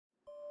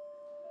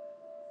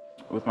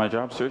With my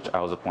job search, I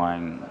was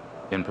applying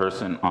in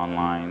person,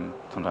 online,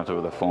 sometimes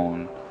over the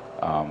phone.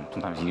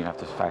 Sometimes you have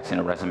to fax in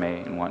a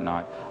resume and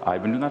whatnot.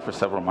 I've been doing that for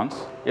several months.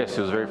 Yes,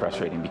 it was very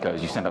frustrating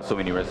because you send out so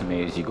many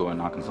resumes, you go and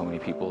knock on so many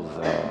people's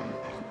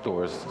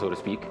doors, so to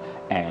speak,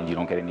 and you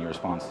don't get any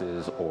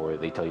responses, or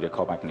they tell you to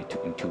call back in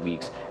 2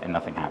 weeks and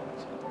nothing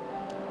happens.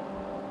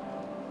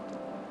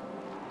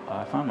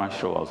 I found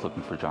Maestro while I was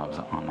looking for jobs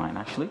online,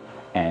 actually,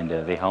 and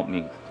they helped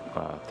me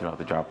throughout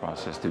the job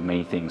process through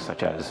many things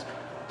such as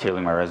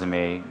tailoring my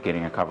resume,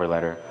 getting a cover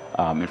letter,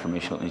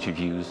 informational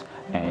interviews,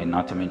 and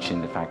not to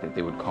mention the fact that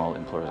they would call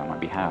employers on my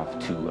behalf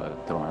to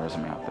throw my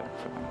resume out there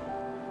for them.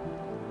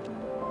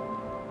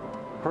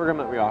 The program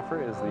that we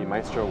offer is the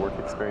Maestro Work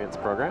Experience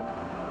Program.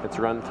 It's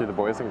run through the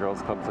Boys and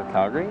Girls Clubs of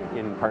Calgary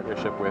in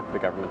partnership with the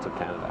Government of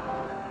Canada.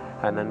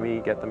 And then we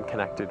get them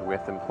connected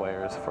with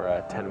employers for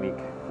a 10-week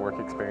work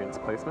experience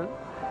placement.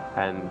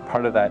 And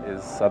part of that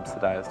is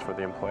subsidized for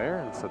the employer,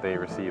 and so they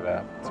receive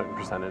a certain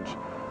percentage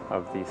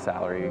of the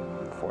salary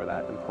for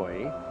that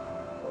employee.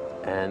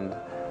 And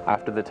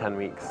after the 10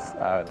 weeks,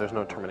 there's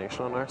no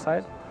termination on our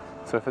side.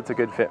 So if it's a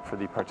good fit for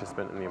the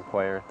participant and the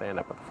employer, they end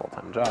up with a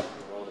full-time job.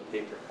 All the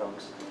paper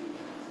comes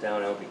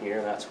down over here,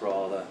 and that's where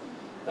all the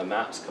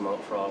maps come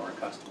out for all of our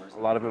customers. A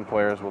lot of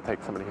employers will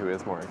take somebody who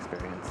is more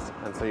experienced.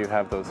 And so you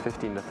have those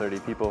 15 to 30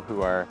 people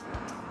who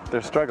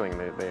they're struggling.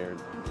 They're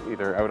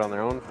either out on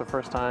their own for the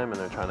first time and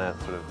they're trying to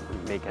sort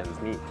of make ends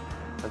meet.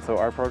 And so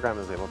our program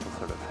is able to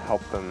sort of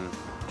help them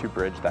to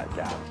bridge that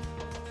gap.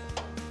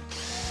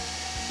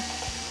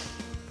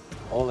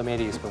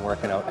 Olamide has been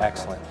working out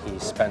excellent.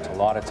 He's spent a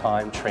lot of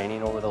time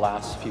training over the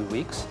last few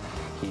weeks.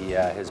 He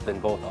has been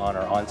both on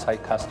our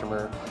on-site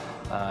customer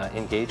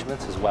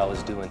engagements as well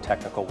as doing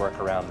technical work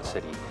around the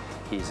city.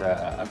 He's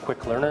a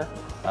quick learner,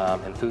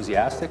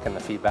 enthusiastic, and the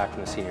feedback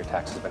from the senior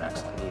techs has been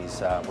excellent.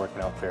 He's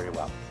working out very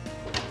well.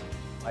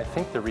 I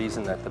think the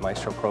reason that the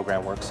Maestro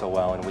program works so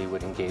well and we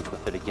would engage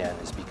with it again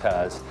is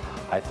because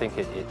I think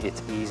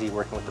it's easy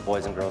working with the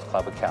Boys and Girls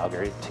Club of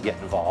Calgary to get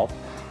involved.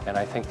 And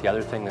I think the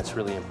other thing that's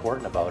really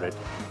important about it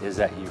is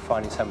that you're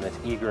finding someone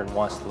that's eager and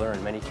wants to learn.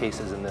 In many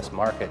cases in this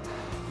market,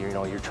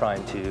 you're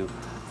trying to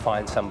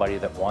find somebody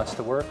that wants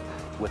to work.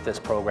 With this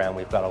program,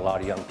 we've got a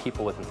lot of young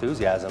people with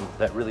enthusiasm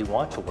that really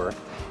want to work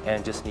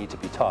and just need to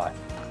be taught.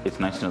 It's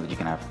nice to know that you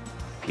can have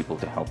people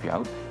to help you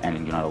out and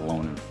you're not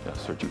alone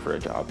searching for a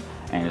job.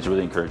 And it's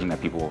really encouraging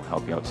that people will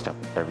help you out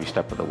every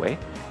step of the way,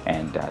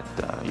 and that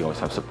you always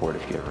have support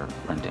if you ever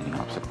run into any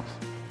obstacles.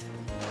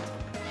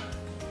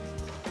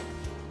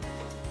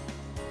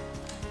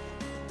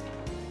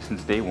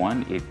 Since day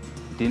one, it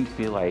didn't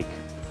feel like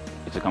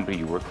it's a company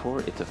you work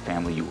for, it's a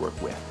family you work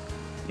with.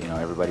 You know,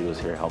 everybody was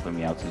here helping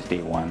me out since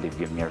day one. They've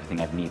given me everything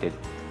I've needed,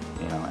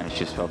 and it's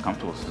just felt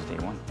comfortable since day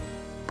one.